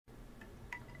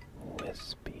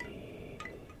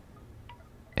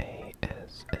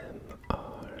ASMR.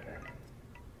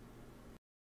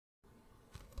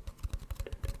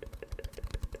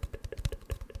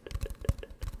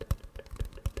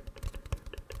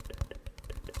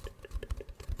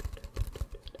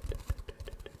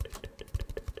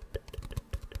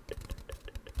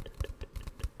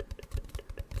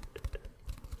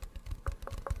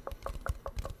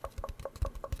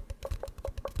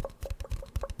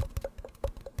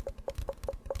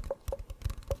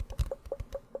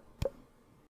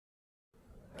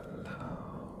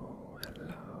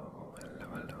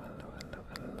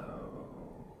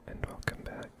 Hello, and welcome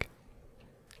back.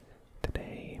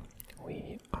 Today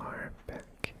we are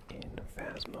back in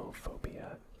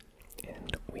Phasmophobia,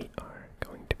 and we are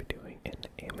going to be doing an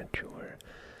amateur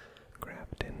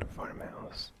Grafton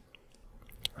farmhouse.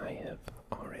 I have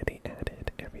already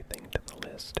added everything to the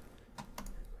list,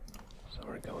 so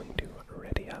we're going to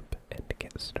ready up and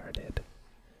get started.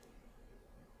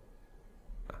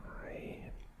 I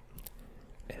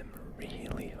am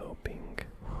really hoping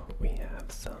we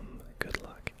have some good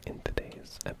luck in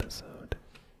today's episode.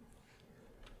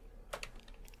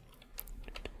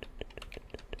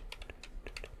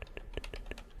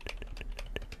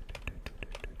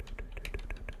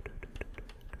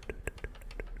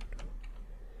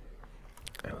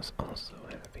 I was also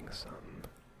having some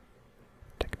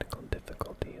technical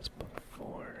difficulties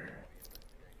before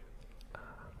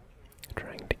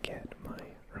trying to get my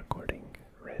recording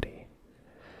ready.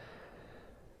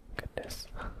 Goodness,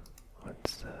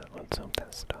 let's hope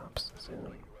that stops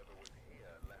soon.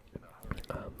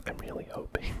 I'm really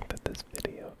hoping that this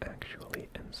video actually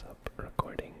ends up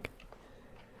recording.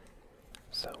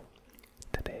 So,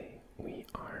 today we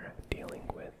are dealing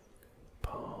with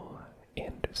Paul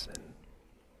Anderson.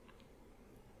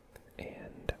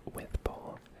 And with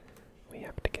Paul, we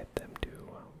have to get them to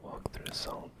walk through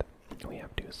salt. We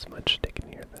have to smudge stick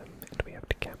near them, and we have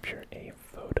to capture a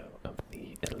photo of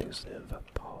the elusive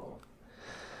Paul.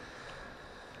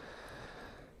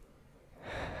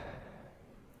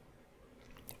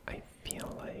 I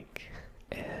feel like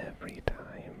every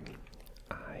time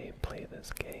I play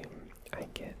this game, I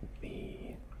get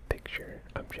the picture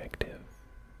objective.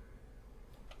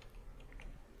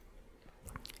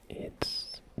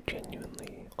 It's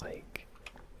genuinely like,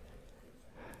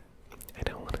 I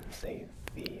don't want to say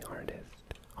the hardest.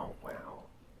 Oh wow,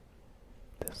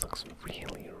 this looks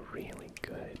really, really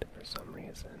good for some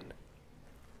reason.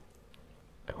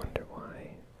 I wonder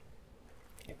why.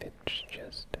 If it's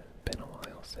just been a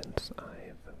while since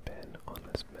I've been on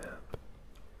this map.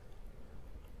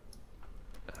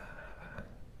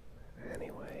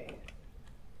 Anyway.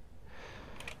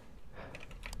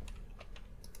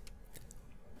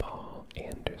 Paul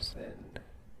Anderson,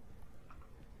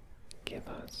 give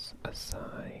us a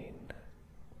sign.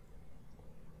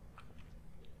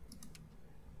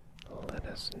 Let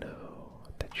us know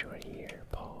that you're here,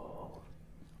 Paul.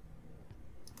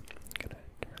 I'm gonna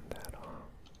turn that off.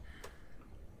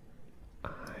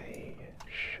 I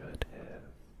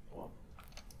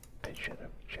should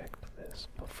have checked this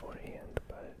beforehand,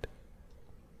 but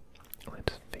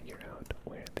let's figure out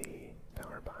where the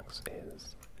power box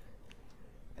is,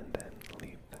 and then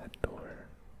leave that door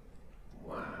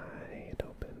wide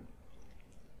open.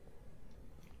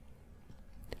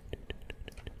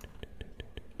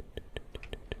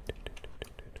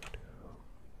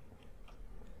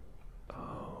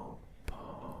 Oh,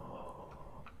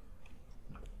 Paul,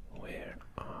 where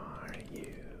are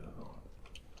you?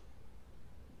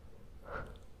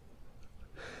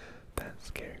 That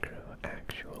scarecrow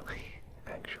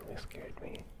actually scared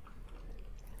me.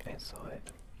 I saw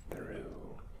it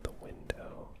through the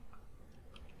window.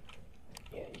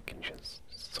 Yeah, you can just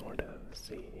sort of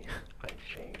see a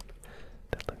shape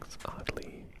that looks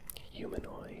oddly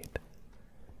humanoid.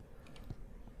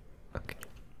 Okay.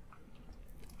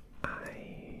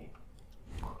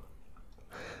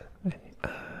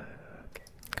 Okay,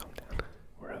 calm down.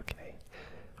 We're okay.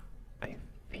 I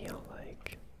feel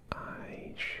like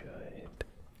I should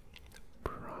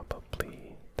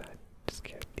probably, that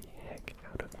scared the heck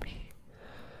out of me.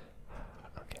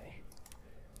 Okay.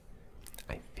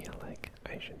 I feel like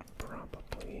I should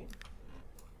probably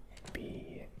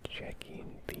be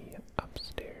checking the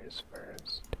upstairs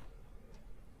first.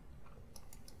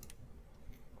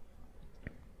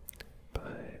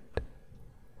 But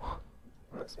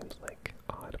that seems like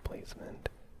odd placement.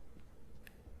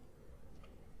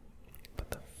 But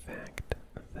the fact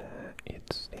that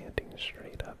it's standing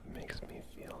straight up makes me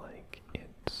feel like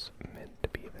it's meant to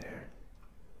be there.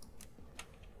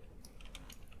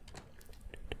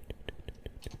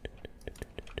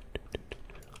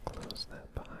 Close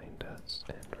that behind us,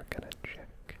 and we're gonna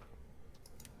check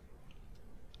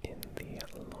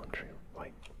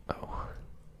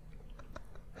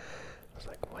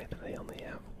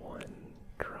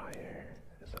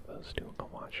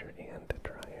and a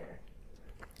dryer.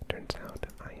 Turns out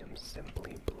I am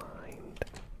simply blind.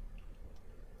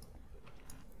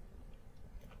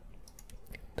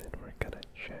 Then we're gonna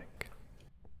check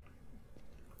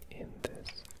in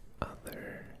this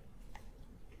other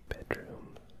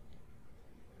bedroom.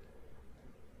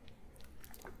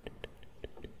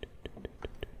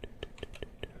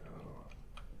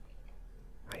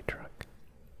 Hi, truck.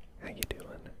 How you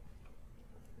doing?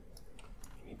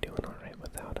 You doing alright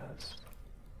without us?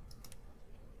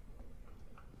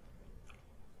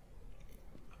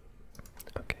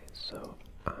 Okay, so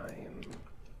I'm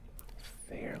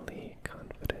fairly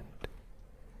confident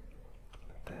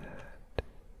that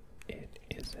it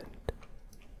isn't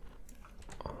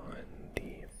on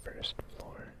the first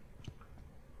floor.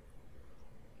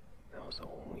 That was a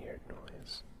weird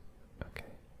noise. Okay.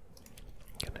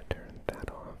 Gonna turn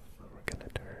that off. We're gonna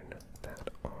turn that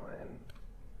on.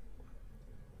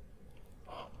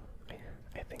 Oh,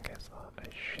 I think I saw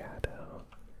a shadow,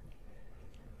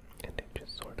 and it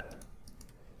just sort of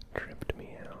tripped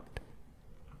me out.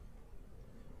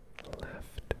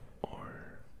 Left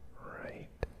or right?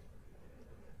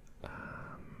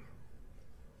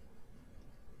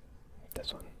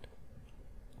 This one.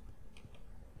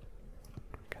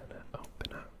 We're gonna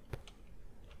open up.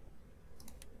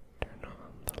 Turn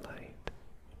on the light.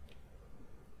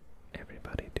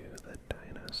 Everybody do the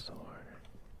dinosaur.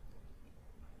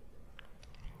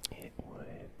 It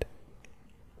would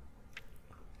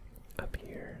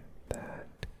appear that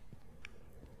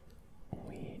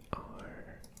we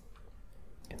are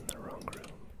in the wrong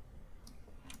room.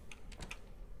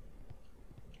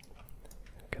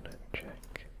 I'm gonna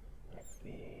check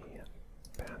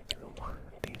the bathroom.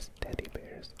 These teddy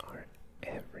bears are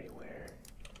everywhere.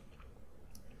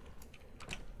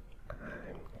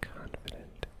 I'm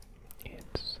confident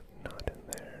it's not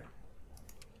in there.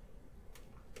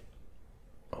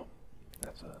 Oh,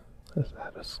 is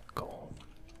that a skull?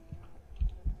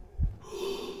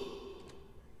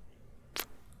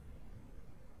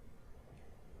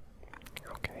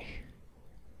 Okay.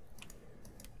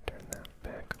 Turn that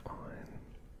back on.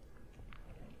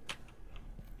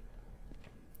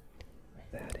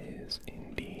 That is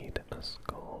indeed a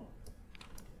skull.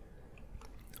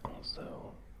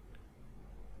 Also,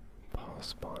 Paul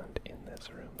spawned in this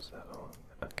room, so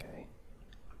okay.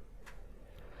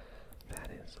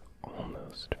 That is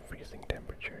almost freezing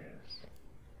temperatures.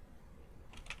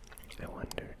 I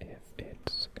wonder if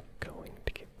it's going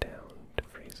to get down to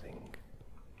freezing.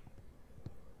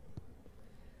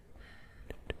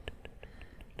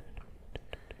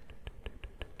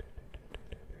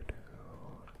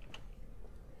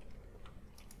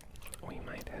 We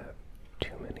might have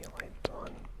too many lights on.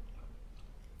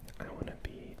 I want to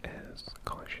be as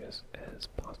cautious as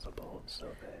possible so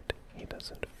that he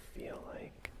doesn't feel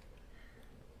like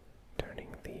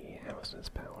turning the house's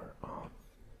power off.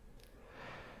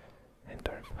 And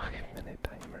our 5-minute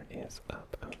timer is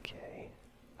up, okay.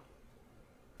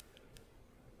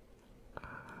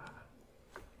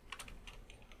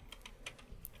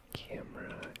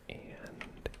 Camera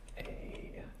and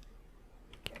a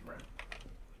camera.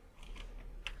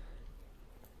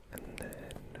 And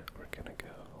then we're gonna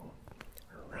go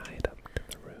right up to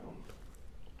the room.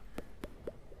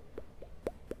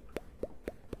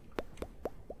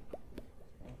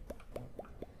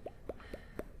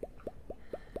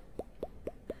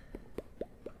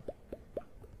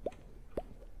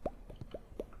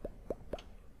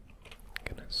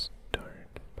 Gonna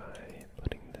start by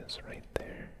putting this right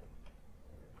there.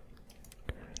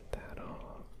 Turn that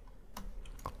off.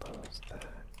 Close that.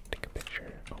 Take a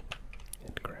picture. Oh,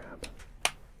 and grab.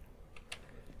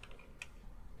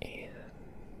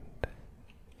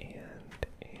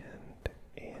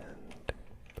 And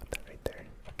put that right there.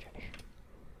 Okay.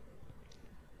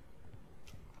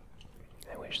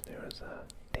 I wish there was a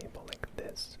table like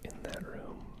this in that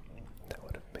room. That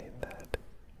would have made that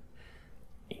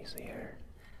easier.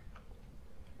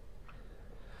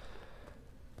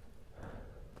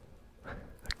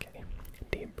 Okay,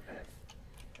 deep breath.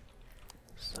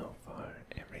 So far,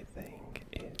 everything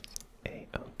is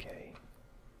a-okay.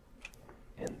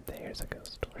 And there's a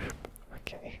ghost orb.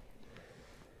 Okay.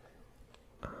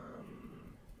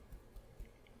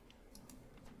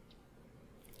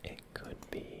 It could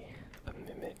be a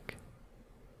mimic.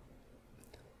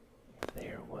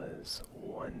 There was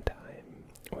one time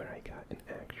where I got an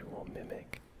actual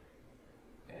mimic,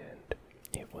 and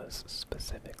it was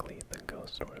specifically the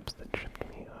ghost orbs that tripped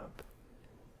me up.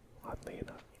 Oddly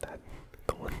enough, that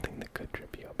the one thing that could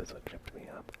trip you up is what tripped me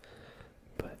up.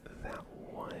 But that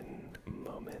one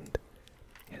moment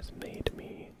has made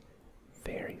me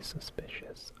very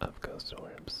suspicious of ghost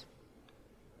orbs.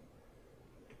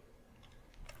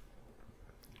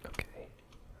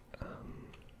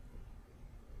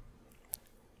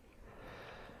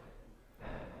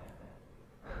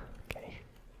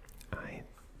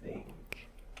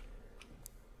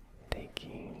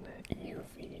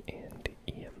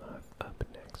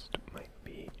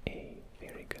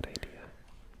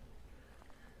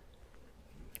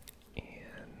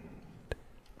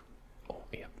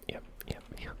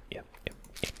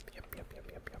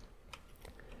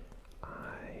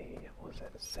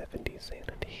 70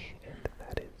 sanity, and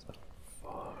that is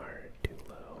far too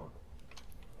low.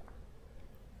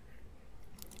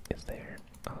 Is there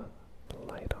a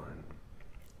light on?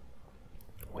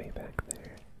 Way back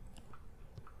there.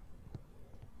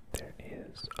 There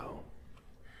is. Oh.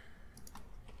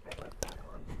 I left that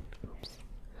on. Oops.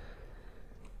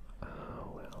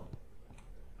 Oh well.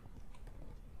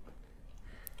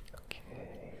 Okay,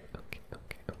 okay,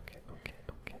 okay, okay, okay,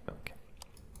 okay, okay.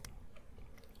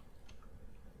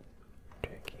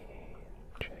 Checking,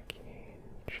 checking,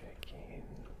 checking,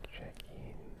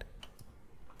 checking.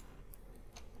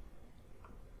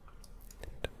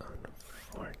 And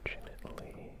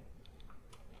unfortunately,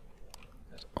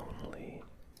 there's only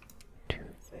two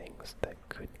things that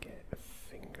could get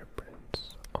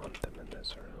fingerprints on them in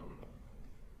this room.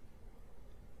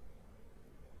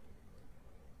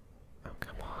 Oh,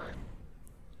 come on.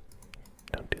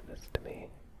 Don't do this to me.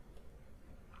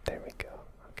 There we go.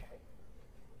 Okay.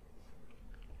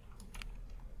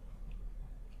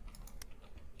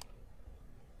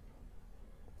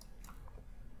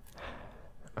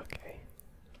 Okay.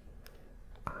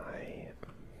 I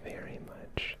very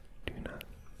much do not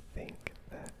think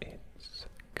that it's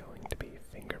going to be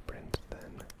fingerprints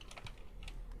then.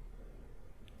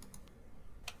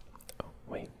 Oh,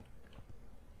 wait.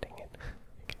 Dang it.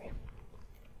 Okay.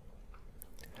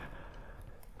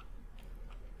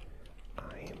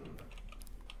 I'm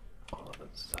all of a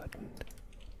sudden.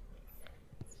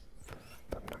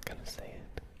 I'm not gonna say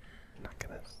it. I'm not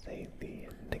gonna say the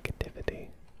negativity.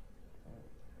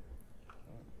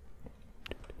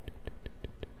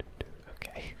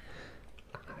 Okay.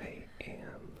 I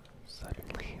am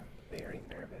suddenly very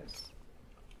nervous.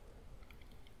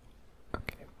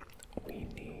 Okay. We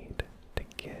need to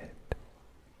get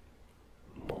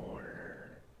more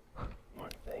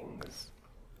things.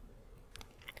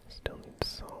 Still need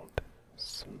salt,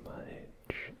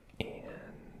 smudge, and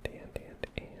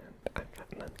I've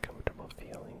got an uncomfortable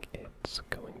feeling it's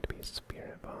going to be a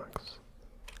spirit box.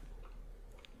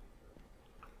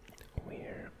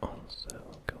 We're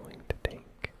also going to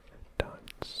take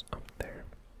dots up there.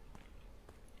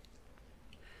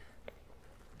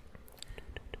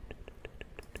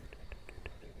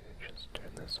 Just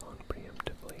turn this on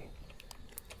preemptively.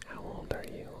 How old are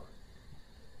you?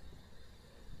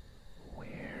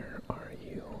 Where are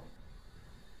you?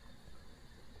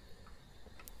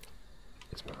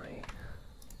 Is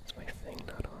my thing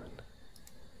not on?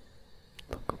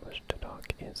 Local push to talk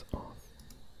is off.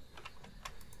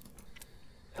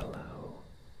 Hello.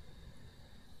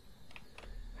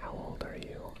 How old are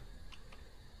you?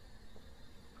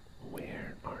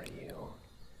 Where are you?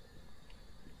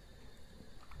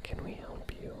 Can we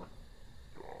help you?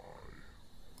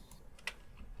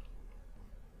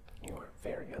 You are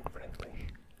very unfriendly.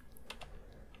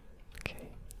 Okay.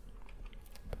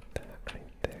 Put that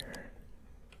right there.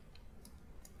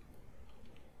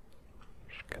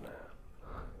 Just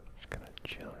gonna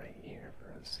chill right here for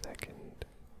a second.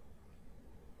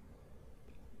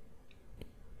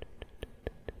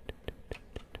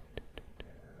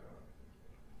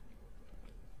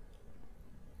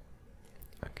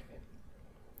 Okay.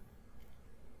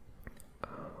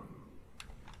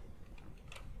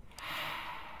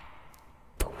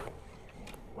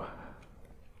 Wow.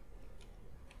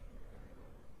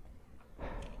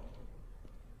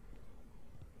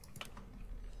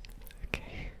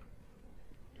 Okay.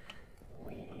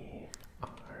 We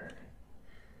are.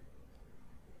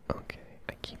 Okay,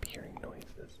 I keep hearing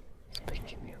noises. It's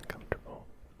making me uncomfortable.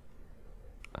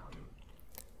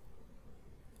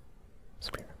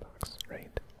 Spirit box,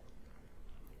 right?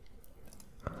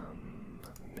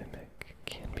 Mimic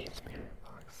can be spirit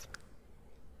box.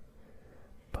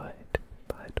 But,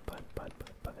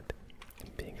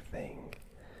 big thing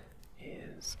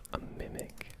is a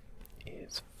mimic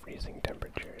is freezing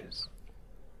temperatures,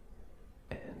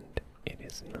 and it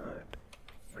is not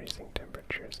freezing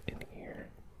temperatures in here.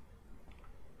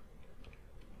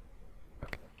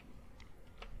 Okay.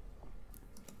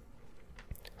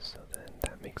 So then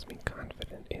that makes me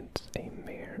confident it's a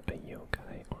mare, a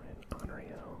yokai, or an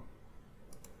onryo.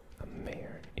 A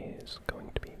mare is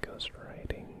going to be ghost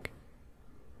riding.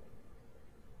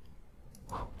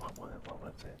 What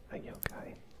was it? A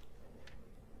yokai.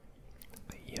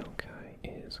 A yokai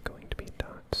is going to be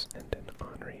dots, and an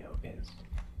onryo is.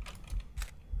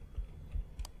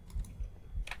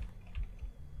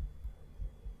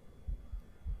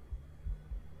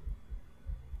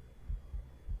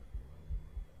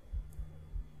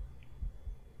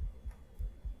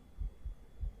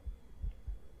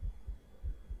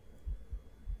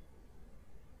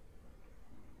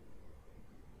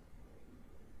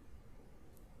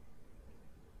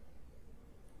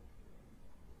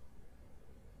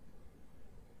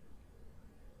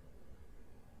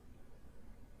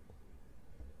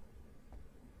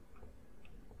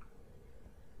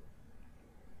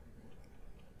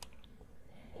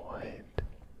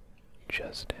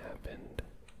 just happened?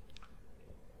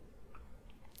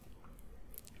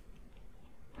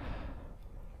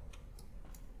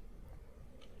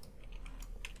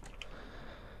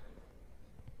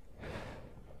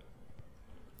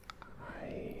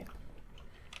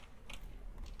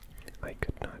 I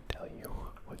could not tell you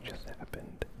what just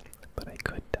happened, but I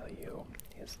could tell you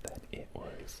is that it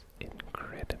was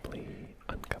incredibly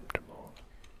uncomfortable.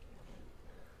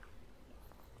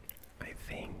 I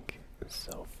think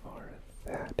so far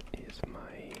that is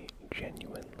my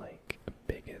genuine, like,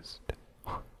 biggest,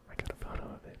 I got a photo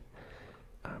of it.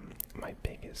 My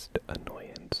biggest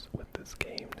annoyance with this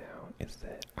game now is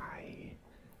that I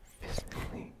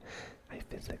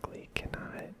physically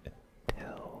cannot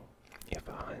tell if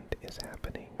a hunt is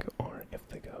happening or if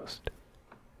the ghost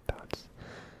dots.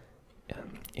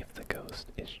 If the ghost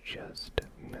is just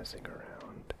messing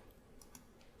around.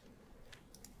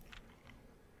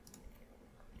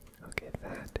 Okay,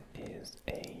 that is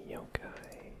a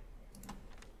yokai.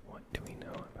 What do we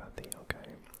know about the yokai?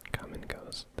 Common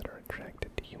ghosts that are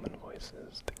attracted to human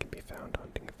voices that can be found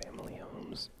haunting family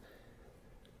homes.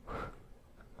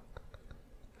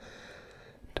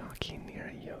 Talking near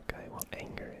a yokai will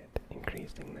anger it,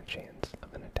 increasing the chance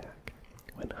of an attack.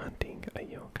 When hunting, a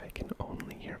yokai can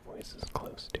only hear voices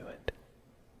close to it.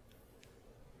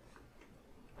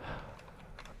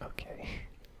 Okay.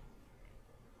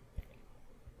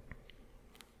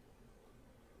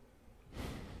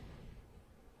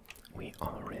 We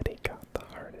already got the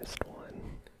hardest one.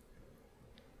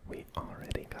 We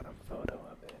already got a photo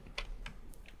of it.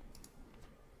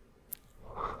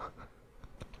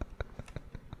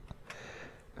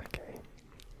 Okay.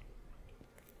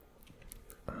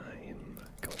 I'm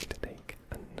going to take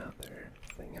another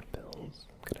thing of pills.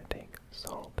 I'm going to take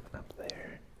salt up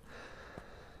there.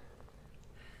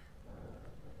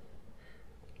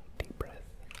 Deep breath.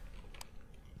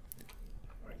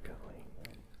 We're going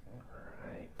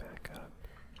right back up.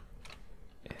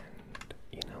 And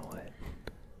you know what?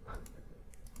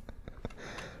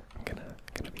 I'm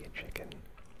gonna be a chicken.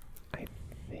 I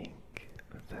think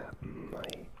that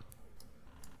might.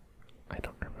 I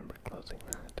don't remember closing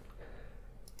that.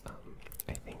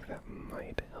 I think that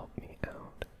might help me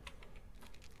out.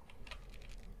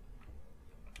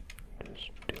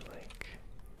 Just do like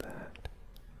that.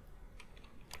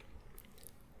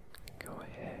 Go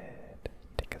ahead,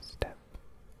 take a step.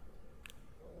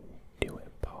 Do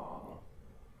it, Paul.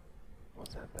 Was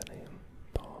that the name?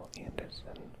 Paul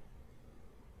Anderson.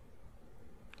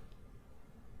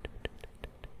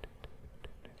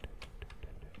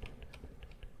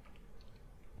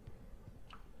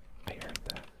 I heard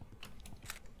that.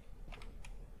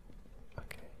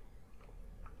 Okay.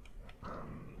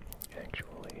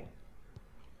 Actually,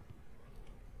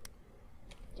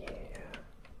 yeah.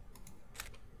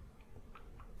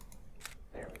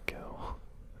 There we go.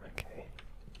 Okay.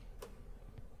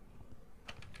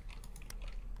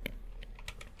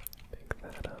 Pick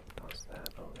that up, toss that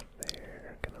over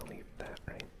there. Gonna leave that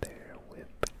right there with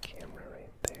the camera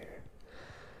right there.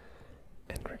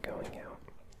 And we're going out.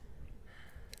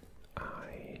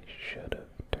 I should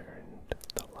have turned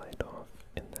the light off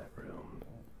in that room.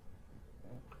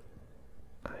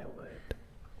 I would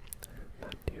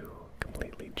not to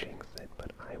completely jinx it,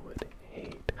 but I would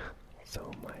hate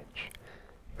so much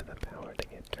for the power to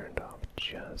get turned off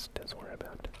just as we're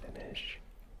about to finish.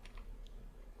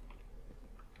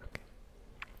 Okay.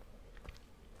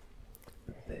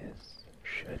 This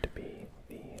should be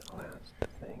the last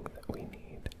thing that we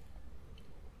need.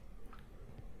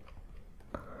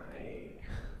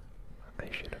 I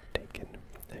should have taken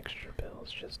extra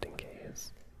pills just in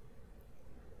case.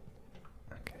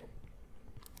 Okay.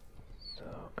 So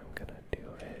I'm gonna do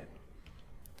it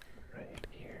right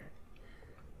here.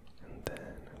 And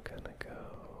then I'm gonna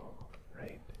go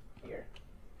right here.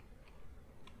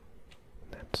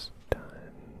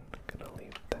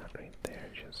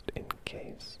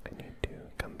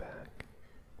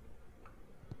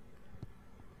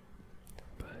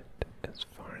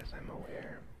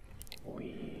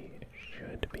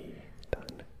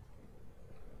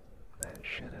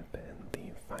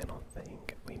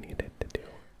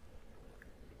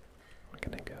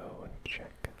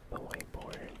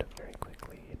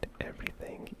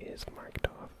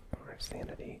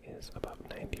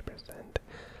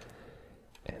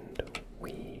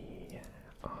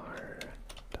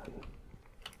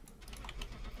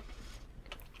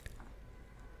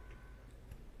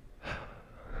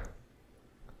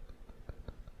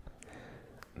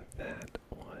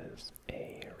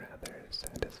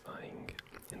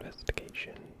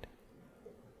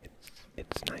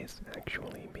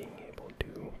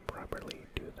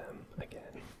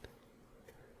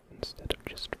 instead of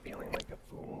just feeling like a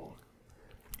fool.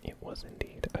 It was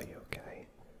indeed a yokai.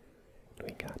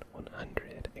 We got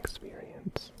 100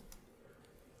 experience.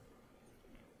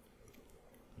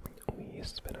 We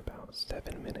spent about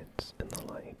 7 minutes in the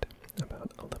light,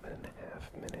 about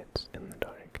 11.5 minutes in the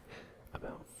dark,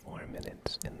 about 4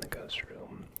 minutes in the ghost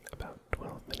room, about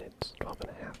 12 minutes,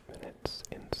 12.5 minutes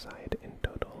inside in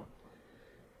total,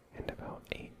 and about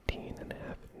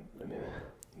 18.5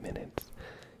 minutes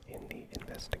in the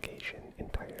investigation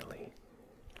entirely.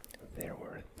 There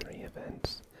were 3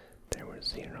 events. There were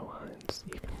 0 hunts,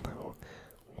 even though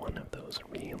one of those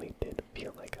really did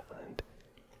feel like a hunt.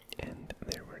 And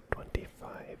there were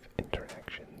 25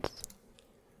 interactions.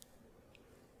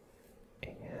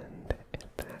 And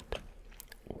at that,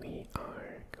 we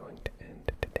are going to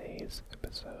end today's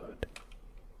episode.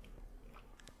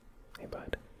 Hey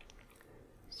bud.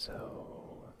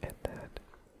 So, at that,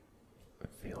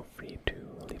 feel free to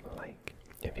leave a like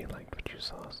if you liked what you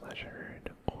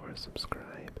saw/heard, or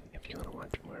subscribe if you want to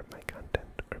watch more of my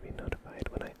content or be notified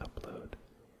when I upload.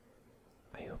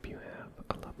 I hope you have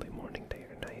a lovely morning, day,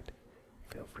 or night.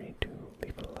 Feel free to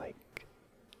leave a like.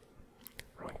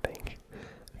 Wrong thing.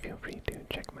 Feel free to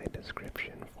check my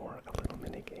description for a little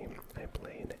minigame I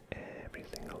play in every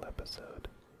single episode.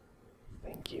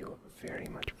 Thank you very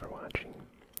much for watching,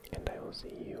 and I will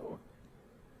see you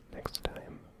next time.